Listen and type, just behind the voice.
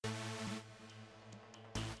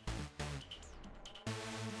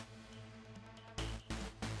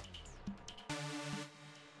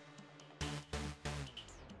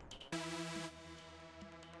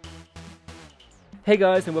Hey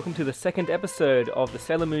guys, and welcome to the second episode of the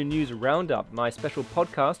Sailor Moon News Roundup, my special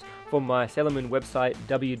podcast for my Sailor Moon website,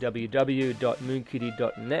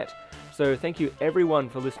 www.moonkitty.net. So thank you everyone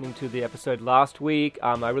for listening to the episode last week.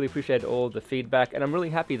 I really appreciate all the feedback, and I'm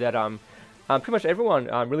really happy that pretty much everyone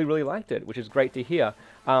really liked it, which is great to hear.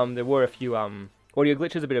 There were a few audio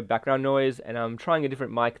glitches, a bit of background noise, and I'm trying a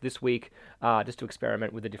different mic this week just to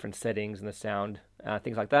experiment with the different settings and the sound,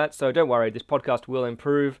 things like that. So don't worry, this podcast will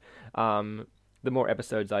improve the more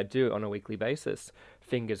episodes I do on a weekly basis.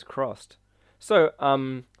 Fingers crossed. So,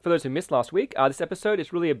 for those who missed last week, this episode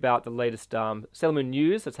is really about the latest Sailor Moon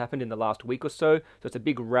news that's happened in the last week or so. So it's a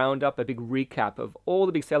big roundup, a big recap of all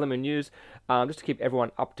the big Sailor Moon news, just to keep everyone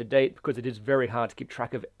up to date, because it is very hard to keep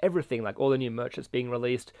track of everything, like all the new merch that's being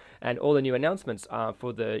released and all the new announcements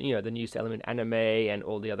for the new Sailor Moon anime and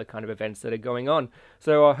all the other kind of events that are going on.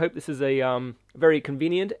 So I hope this is a very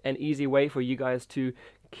convenient and easy way for you guys to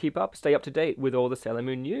stay up to date with all the Sailor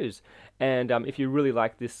Moon news. And if you really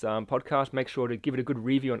like this podcast, make sure to give it a good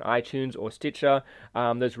review on iTunes or Stitcher.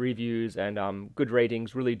 Those reviews and good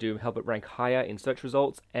ratings really do help it rank higher in search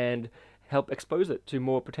results and help expose it to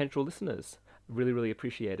more potential listeners. Really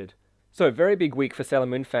appreciated. So, very big week for Sailor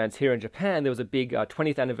Moon fans here in Japan. There was a big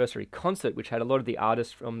 20th anniversary concert, which had a lot of the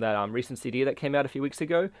artists from that recent CD that came out a few weeks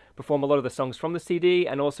ago perform a lot of the songs from the CD,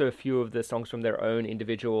 and also a few of the songs from their own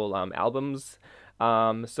individual albums.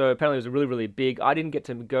 So apparently it was really big. I didn't get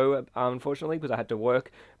to go, unfortunately, because I had to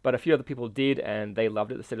work, but a few other people did, and they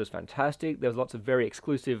loved it. They said it was fantastic. There was lots of very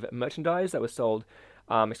exclusive merchandise that was sold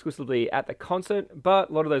exclusively at the concert, but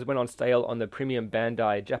a lot of those went on sale on the Premium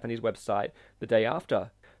Bandai Japanese website the day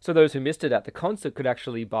after. So those who missed it at the concert could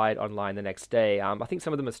actually buy it online the next day. I think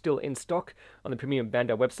some of them are still in stock on the Premium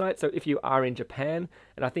Bandai website. So if you are in Japan,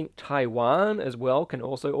 and I think Taiwan as well can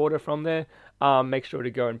also order from there, make sure to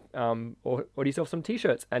go and order yourself some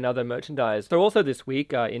t-shirts and other merchandise. So also this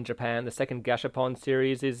week in Japan, the second Gashapon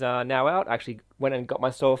series is now out. I actually went and got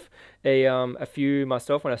myself a few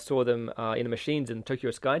myself when I saw them in the machines in Tokyo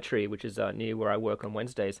Skytree, which is near where I work on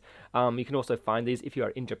Wednesdays. You can also find these if you are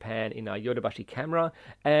in Japan in Yodobashi Camera.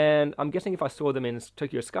 And I'm guessing if I saw them in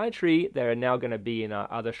Tokyo Skytree, they're now going to be in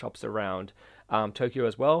other shops around Tokyo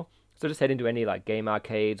as well. So just head into any like game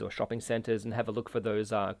arcades or shopping centers and have a look for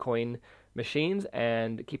those coin machines,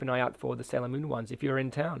 and keep an eye out for the Sailor Moon ones if you're in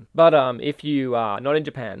town. But if you are not in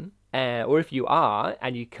Japan, or if you are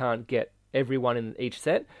and you can't get everyone in each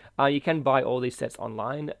set, you can buy all these sets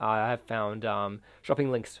online. I have found shopping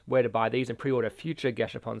links where to buy these and pre-order future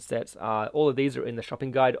Gashapon sets. All of these are in the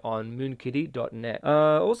shopping guide on moonkitty.net.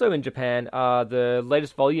 Also in Japan, the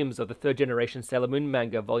latest volumes of the third generation Sailor Moon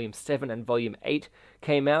manga, Volume 7 and Volume 8,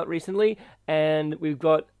 came out recently, and we've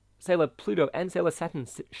got Sailor Pluto and Sailor Saturn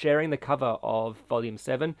sharing the cover of Volume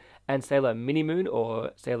 7, and Sailor Mini Moon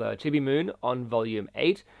or Sailor Chibi Moon on Volume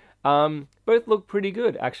 8. Both look pretty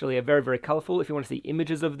good, actually. Are very colourful. If you want to see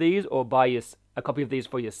images of these or buy a copy of these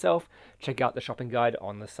for yourself, check out the shopping guide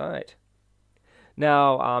on the site.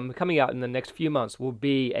 Now, coming out in the next few months will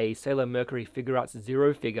be a Sailor Mercury Figuarts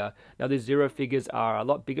Zero figure. Now, these Zero figures are a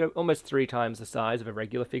lot bigger, almost 3 times the size of a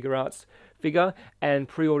regular Figuarts figure, and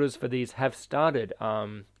pre-orders for these have started.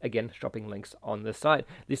 Again, shopping links on the site.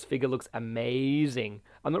 This figure looks amazing.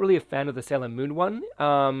 I'm not really a fan of the Sailor Moon one,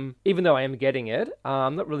 even though I am getting it.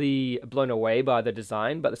 I'm not really blown away by the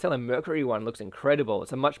design, but the Sailor Mercury one looks incredible.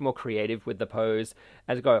 It's a much more creative with the pose,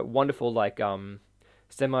 and it's got a wonderful, like,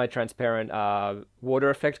 semi-transparent water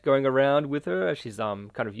effect going around with her. She's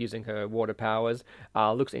kind of using her water powers.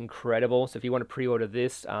 Looks incredible. So if you want to pre-order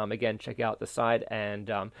this, again, check out the site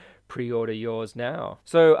and pre-order yours now.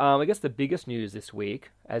 So I guess the biggest news this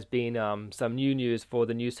week has been some new news for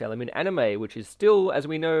the new Sailor Moon anime, which is still, as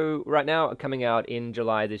we know right now, coming out in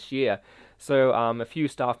July this year. So a few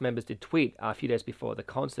staff members did tweet a few days before the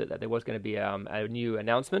concert that there was going to be a new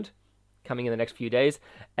announcement coming in the next few days,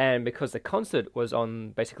 and because the concert was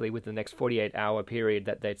on basically with the next 48-hour period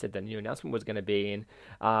that they'd said the new announcement was going to be in,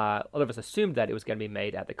 a lot of us assumed that it was going to be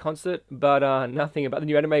made at the concert, but nothing about the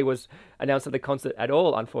new anime was announced at the concert at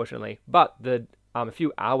all, unfortunately. But a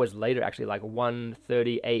few hours later, actually like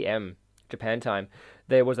 1:30 a.m. Japan time,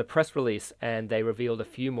 there was a press release, and they revealed a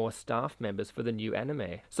few more staff members for the new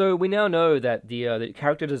anime. So we now know that the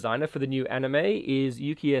character designer for the new anime is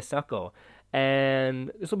Yukie Sako,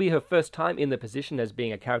 and this will be her first time in the position as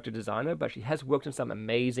being a character designer, but she has worked on some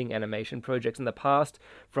amazing animation projects in the past,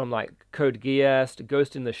 from like Code Geass to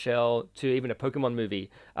Ghost in the Shell to even a Pokemon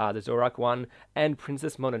movie, the Zorak one, and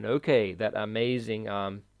Princess Mononoke, that amazing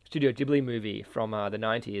Studio Ghibli movie from the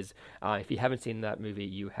 90s. If you haven't seen that movie,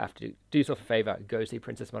 you have to do yourself a favor, go see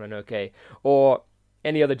Princess Mononoke. Or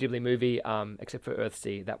any other Ghibli movie, except for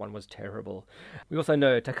Earthsea. That one was terrible. We also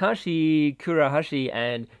know Takashi Kurahashi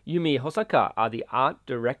and Yumi Hosaka are the art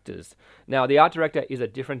directors. Now, the art director is a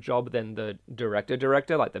different job than the director,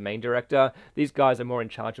 like the main director. These guys are more in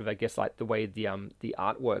charge of, I guess, like the way the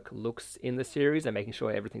artwork looks in the series and making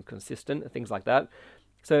sure everything's consistent and things like that.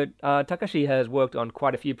 So Takashi has worked on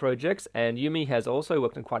quite a few projects, and Yumi has also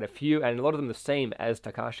worked on quite a few, and a lot of them the same as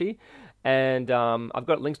Takashi. And I've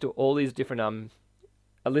got links to all these different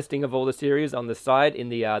a listing of all the series on the side in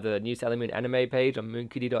the new Sailor Moon anime page on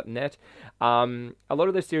moonkitty.net. A lot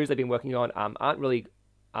of those series they've been working on aren't really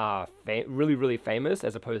really famous,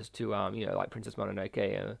 as opposed to like Princess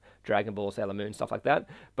Mononoke, Dragon Ball, Sailor Moon, stuff like that.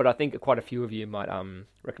 But I think quite a few of you might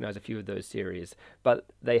recognize a few of those series. But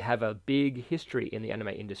they have a big history in the anime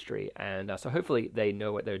industry, and so hopefully they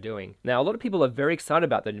know what they're doing. Now, a lot of people are very excited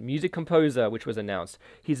about the music composer which was announced.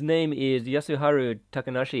 His name is Yasuharu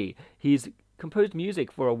Takanashi. He's composed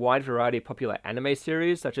music for a wide variety of popular anime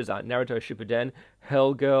series such as Naruto Shippuden,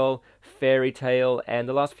 Hell Girl, Fairy Tail, and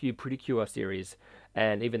the last few Pretty Cure series,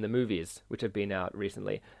 and even the movies which have been out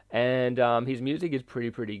recently. And his music is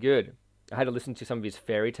pretty good. I had to listen to some of his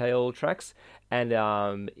Fairy Tail tracks,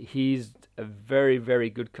 and he's a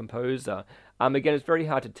very good composer. Again, it's very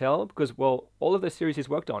hard to tell because, well, all of the series he's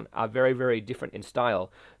worked on are very different in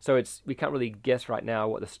style. So we can't really guess right now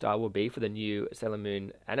what the style will be for the new Sailor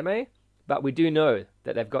Moon anime. But we do know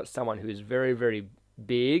that they've got someone who is very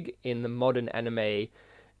big in the modern anime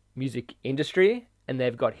music industry, and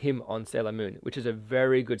they've got him on Sailor Moon, which is a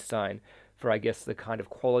very good sign for, I guess, the kind of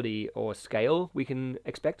quality or scale we can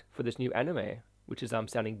expect for this new anime, which is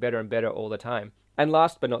sounding better and better all the time. And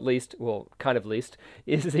last but not least, well, kind of least,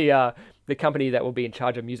 is the company that will be in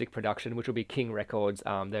charge of music production, which will be King Records.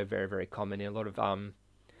 They're very common in a lot of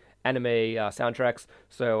anime soundtracks,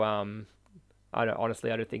 so I don't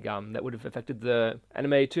think that would have affected the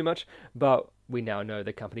anime too much, but we now know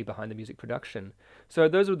the company behind the music production. So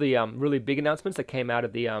those were the really big announcements that came out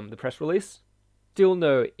of the press release. Still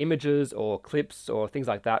no images or clips or things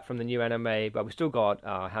like that from the new anime, but we still got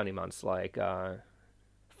how many months? Like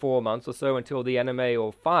 4 months or so until the anime,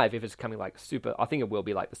 or 5 if it's coming like super. I think it will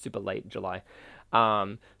be like the super late July.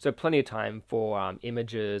 So plenty of time for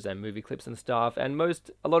images and movie clips and stuff. And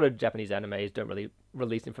a lot of Japanese animes don't really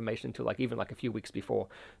release information until even a few weeks before.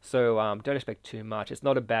 So don't expect too much. It's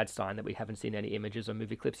not a bad sign that we haven't seen any images or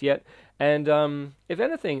movie clips yet. And if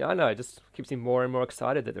anything, I don't know, it just keeps me more and more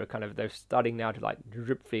excited that they're starting now to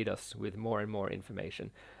drip feed us with more and more information.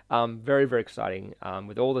 Very exciting.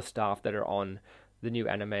 With all the staff that are on the new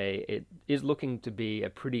anime, it is looking to be a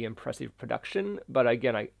pretty impressive production, but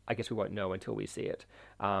again, I guess we won't know until we see it.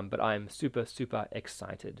 But I'm super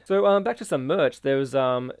excited. So back to some merch. There was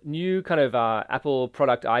new kind of Apple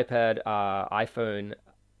product, iPad, iPhone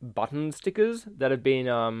button stickers that have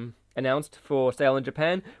been announced for sale in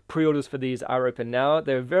Japan. Pre-orders for these are open now.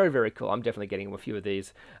 They're very cool. I'm definitely getting a few of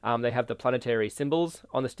these. They have the planetary symbols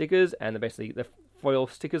on the stickers, and they're basically the foil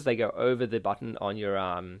stickers. They go over the button on your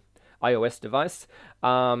iOS device.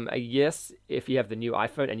 Yes, if you have the new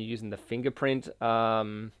iPhone and you're using the fingerprint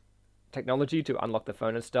technology to unlock the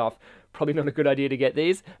phone and stuff, probably not a good idea to get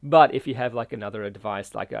these. But if you have another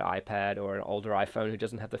device like an iPad or an older iPhone who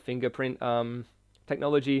doesn't have the fingerprint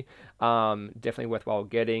technology, definitely worthwhile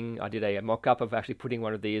getting. I did a mock-up of actually putting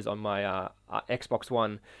one of these on my Xbox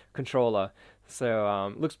One controller,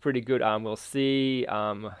 so looks pretty good. We'll see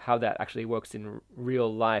how that actually works in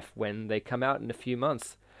real life when they come out in a few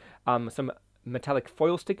months. Some metallic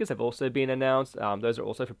foil stickers have also been announced. Those are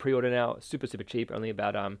also for pre-order now. Super cheap, only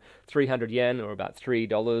about 300 yen or about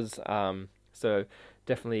 $3. So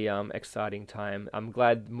definitely exciting time. I'm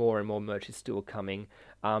glad more and more merch is still coming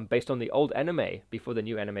based on the old anime before the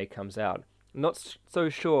new anime comes out. I'm not so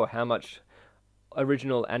sure how much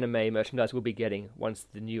original anime merchandise we'll be getting once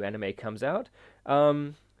the new anime comes out.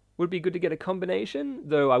 Would be good to get a combination,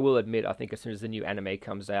 though I will admit, I think as soon as the new anime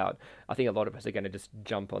comes out, I think a lot of us are going to just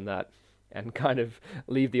jump on that and kind of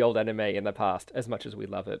leave the old anime in the past, as much as we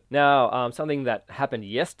love it. Now, something that happened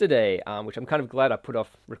yesterday, which I'm kind of glad I put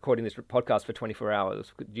off recording this podcast for 24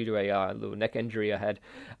 hours due to a little neck injury I had.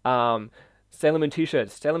 Sailor Moon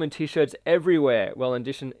t-shirts. Sailor Moon t-shirts everywhere. Well, in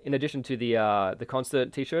addition to the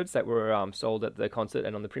concert t-shirts that were sold at the concert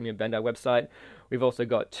and on the Premium Bandai website, we've also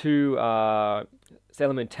got 2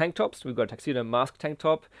 Sailor Moon tank tops. We've got a tuxedo mask tank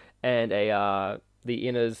top and the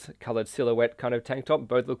inners colored silhouette kind of tank top.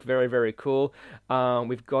 Both look very cool.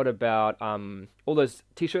 We've got about all those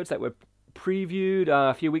t-shirts that were previewed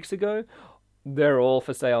a few weeks ago. They're all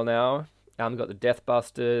for sale now. We got the Death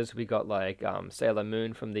Busters. We got Sailor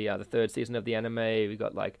Moon from the 3rd season of the anime. We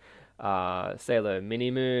got Sailor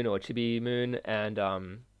Mini Moon or Chibi Moon, and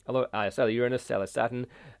Sailor Uranus, Sailor Saturn.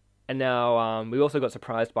 And now we also got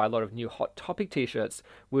surprised by a lot of new Hot Topic t-shirts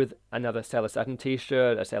with another Sailor Saturn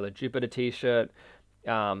t-shirt, a Sailor Jupiter t-shirt,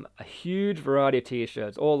 a huge variety of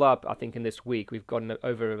t-shirts. All up, I think in this week, we've gotten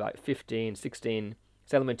over like 15, 16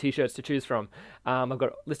 Sailor Moon t-shirts to choose from. I've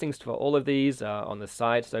got listings for all of these on the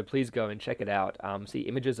site, so please go and check it out. See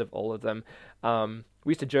images of all of them.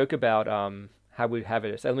 We used to joke about how we have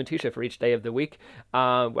a Sailor Moon t-shirt for each day of the week.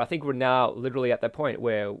 I think we're now literally at that point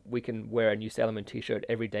where we can wear a new Sailor Moon t-shirt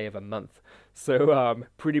every day of a month. So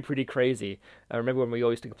pretty crazy. I remember when we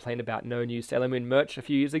all used to complain about no new Sailor Moon merch a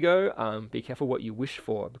few years ago. Be careful what you wish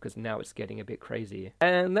for, because now it's getting a bit crazy.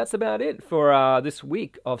 And that's about it for this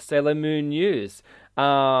week of Sailor Moon news.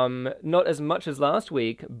 Not as much as last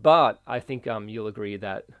week, but I think you'll agree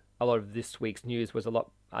that a lot of this week's news was a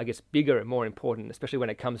lot, I guess, bigger and more important, especially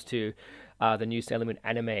when it comes to the new Sailor Moon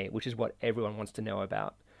anime, which is what everyone wants to know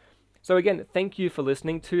about. So again, thank you for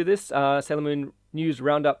listening to this Sailor Moon News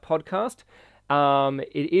Roundup podcast.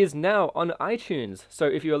 It is now on iTunes, so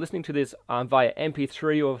if you are listening to this via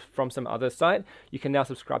MP3 or from some other site, you can now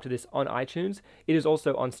subscribe to this on iTunes. It is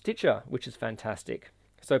also on Stitcher, which is fantastic.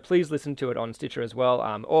 So please listen to it on Stitcher as well,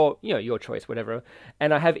 or your choice, whatever.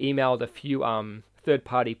 And I have emailed a few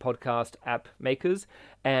third-party podcast app makers,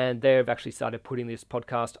 and they've actually started putting this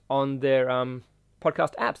podcast on their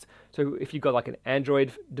podcast apps. So if you've got like an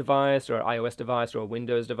Android device or an iOS device or a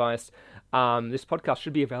Windows device, this podcast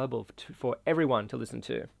should be available for everyone to listen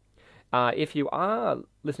to. If you are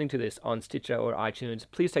listening to this on Stitcher or iTunes,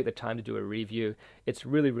 please take the time to do a review. It's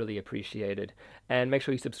really appreciated. And make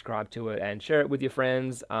sure you subscribe to it and share it with your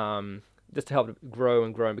friends, just to help it grow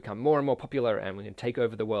and become more and more popular, and we can take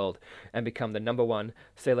over the world and become the #1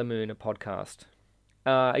 Sailor Moon podcast.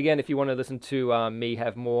 Again, if you want to listen to me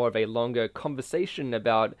have more of a longer conversation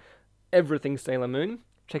about everything Sailor Moon,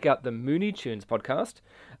 check out the Mooney Tunes podcast,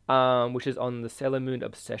 which is on the Sailor Moon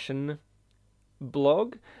Obsession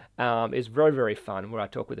blog. It's very fun, where I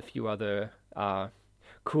talk with a few other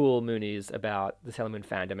cool Moonies about the Sailor Moon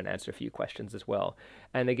fandom and answer a few questions as well.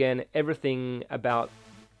 And again, everything about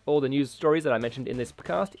all the news stories that I mentioned in this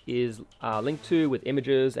podcast is linked to with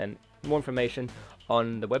images and more information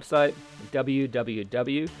on the website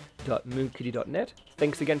www.moonkitty.net.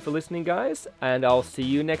 Thanks again for listening, guys, and I'll see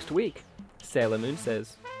you next week. Sailor Moon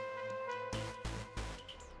says.